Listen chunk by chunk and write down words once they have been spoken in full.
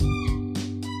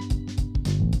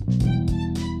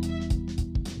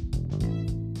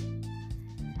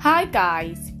Hi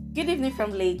guys, good evening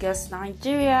from Lagos,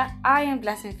 Nigeria. I am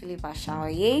Blessing Philip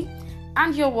Ashaoye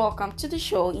and you're welcome to the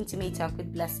show Intimate Talk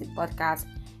with Blessing podcast.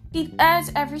 It airs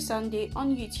every Sunday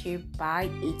on YouTube by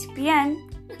 8 p.m.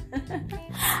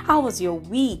 How was your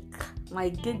week? My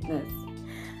goodness.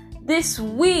 This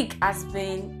week has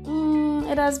been,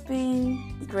 it has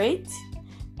been great.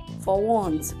 For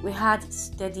once, we had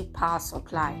steady power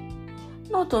supply.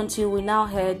 Not until we now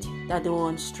heard that they were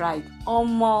on strike.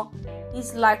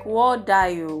 It's like war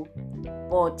die,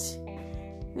 but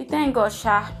we thank God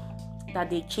that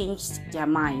they changed their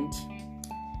mind.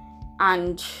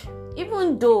 And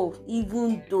even though we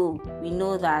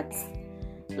know that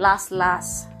last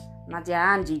na their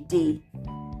hand the day,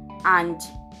 and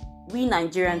we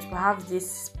Nigerians will have this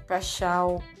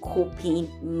special coping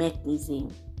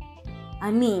mechanism.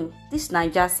 I mean, this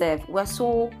Niger self, we're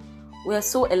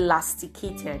so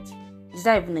elasticated. Is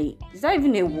that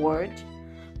even a word?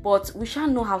 But we shall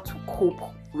know how to cope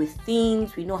with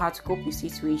things. We know how to cope with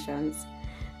situations.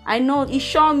 I know it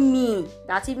sure me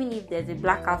that even if there's a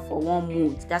blackout for 1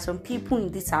 month, there's some people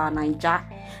in this our Niger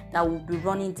that will be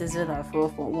running desert for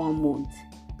 1 month.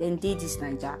 Then did this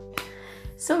Niger.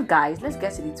 So guys, let's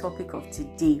get to the topic of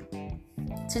today.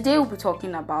 Today we'll be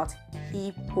talking about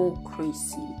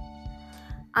hypocrisy.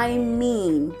 I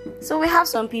mean, so we have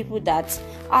some people that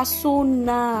are so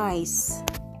nice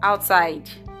outside,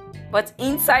 but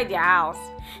inside their house,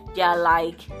 they are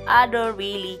like, I don't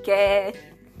really care.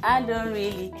 I don't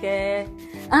really care.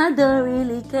 I don't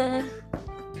really care.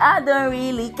 I don't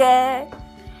really care.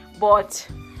 But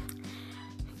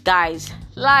guys,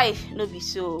 life no be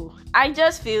so. I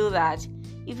just feel that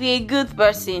if you're a good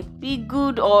person, be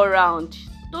good all around.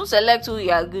 Don't select who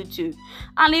you are good to.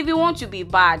 And if you want to be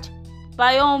bad,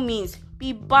 by all means,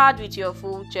 be bad with your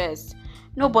full chest.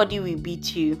 Nobody will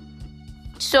beat you.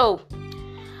 So,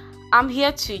 I'm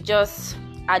here to just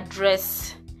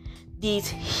address this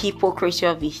hypocrisy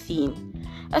of a thing.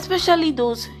 Especially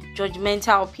those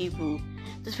judgmental people.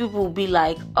 Those people will be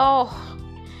like, oh,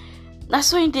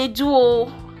 that's what they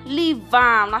do. Leave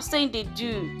them. That's what they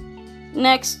do.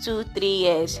 Next 2-3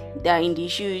 years, they are in the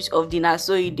shoes of the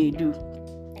Nasoy they do.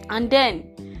 And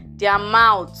then, their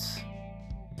mouths,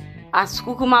 as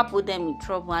Kukuma put them in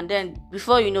trouble, and then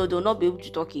before you know, they'll not be able to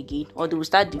talk again, or they will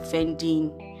start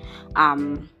defending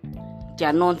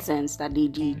their nonsense that they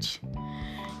did.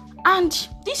 And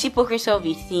this hypocrisy of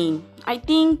a thing, I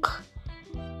think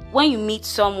when you meet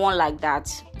someone like that,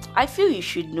 I feel you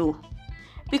should know,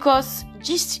 because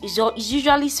gist is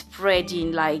usually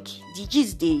spreading, like the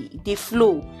gist they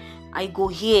flow. I go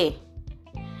here,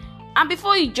 and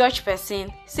before you judge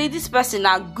person, say this person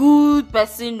a good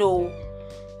person, no.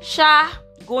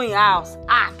 Go in house,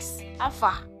 ask,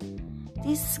 Alpha,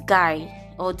 this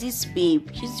guy or this babe,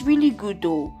 she's really good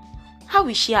though. How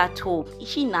is she at home? Is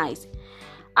she nice?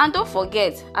 And don't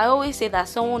forget, I always say that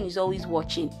someone is always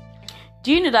watching.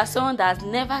 Do you know that someone that has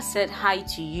never said hi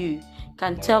to you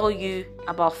can tell you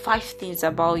about 5 things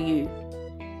about you?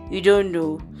 You don't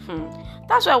know.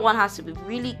 That's why one has to be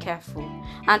really careful.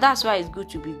 And that's why it's good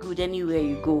to be good anywhere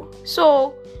you go.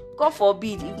 So, God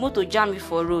forbid, if motor jam you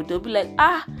for road, they'll be like,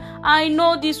 I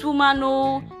know this woman,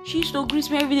 oh, she used to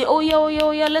greet me every day. Oh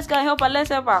yeah, let's go and help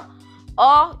her.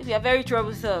 Or if you're very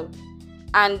troublesome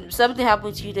and something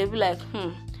happened to you, they'll be like,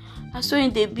 I saw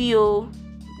in the bio.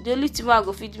 The only thing I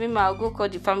go feed me, I'll go call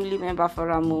the family member for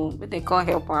her, but they can't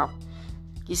help her.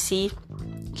 You see,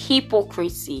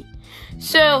 hypocrisy.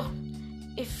 So,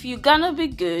 if you're gonna be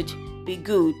good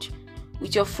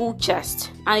with your full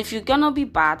chest. And if you're gonna be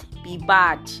bad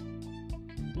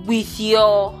with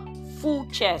your full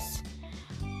chest.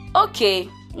 Okay,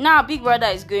 now Big Brother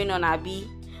is going on, Abby,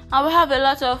 and we have a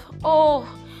lot of, oh,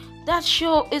 that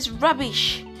show is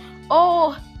rubbish.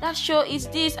 Oh, that show is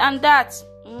this and that.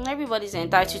 Everybody's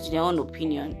entitled to their own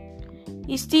opinion.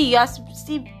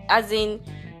 As in,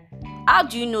 how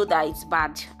do you know that it's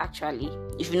bad, actually,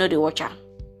 if you know the watcher?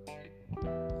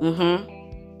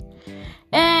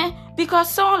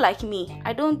 Because someone like me,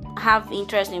 I don't have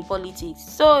interest in politics.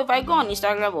 So if I go on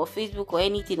Instagram or Facebook or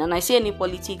anything and I see any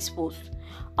politics post,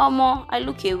 I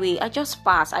look away. I just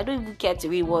pass. I don't even care to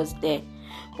read what's there.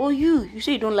 But you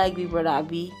say you don't like Big Brother,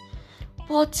 Abi.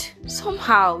 But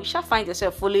somehow you shall find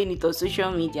yourself following it on social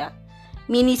media,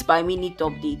 minute by minute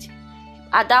update.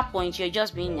 At that point, you're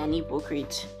just being an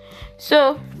hypocrite.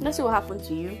 So let's see what happened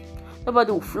to you.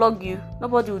 Nobody will flog you.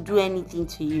 Nobody will do anything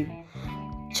to you.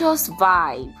 Just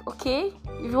vibe, okay?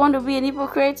 If you want to be an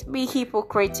hypocrite, be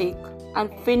hypocritic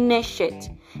and finish it.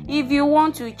 If you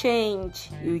want to change,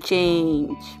 you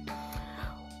change.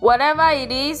 Whatever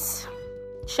it is,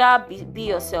 shall be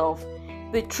yourself.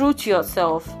 Be true to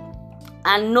yourself.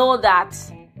 And know that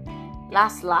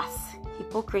last,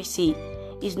 hypocrisy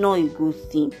is not a good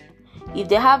thing. If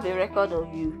they have a record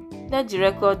of you, let the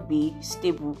record be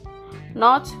stable.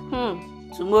 Not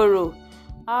tomorrow.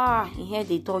 He heard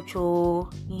they touch.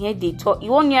 He heard they touch.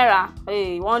 You 1 year.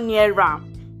 Hey, 1 year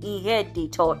ram. He heard they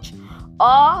touch.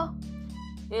 Or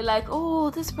you're like,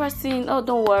 this person. Oh,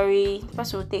 don't worry. The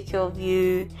person will take care of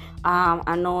you.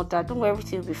 And all that. Don't worry,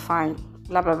 everything will be fine.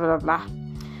 Blah blah blah blah blah.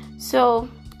 So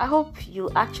I hope you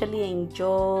actually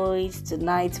enjoyed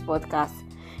tonight's podcast.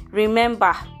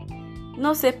 Remember,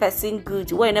 no say person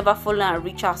good when you never follow and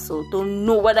reach out, so don't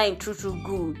know whether in true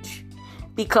good.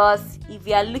 Because if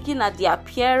you are looking at the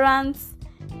appearance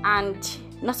and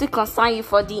nothing concern you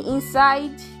for the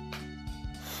inside,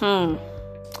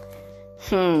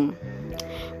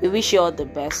 we wish you all the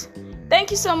best.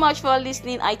 Thank you so much for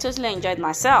listening. I totally enjoyed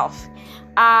myself.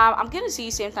 I'm going to see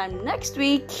you same time next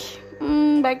week.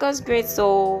 By God's grace.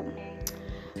 So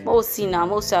most see now,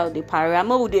 most out the party.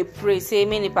 I'm all they pray, say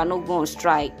many people not go on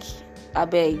strike. I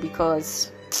beg,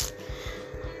 because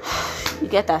you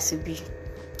get as it be.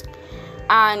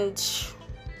 And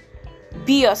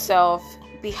be yourself,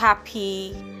 be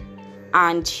happy,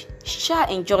 and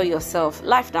enjoy yourself.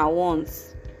 Life now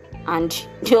once. And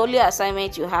the only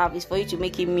assignment you have is for you to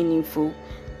make it meaningful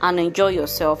and enjoy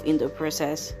yourself in the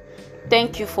process.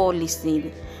 Thank you for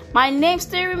listening. My name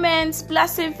still remains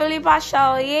Blessing Philippa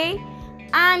Shaoye,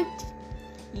 and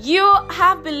you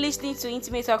have been listening to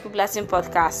Intimate Talk with Blessing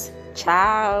podcast.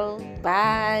 Ciao,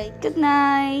 bye, good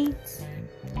night.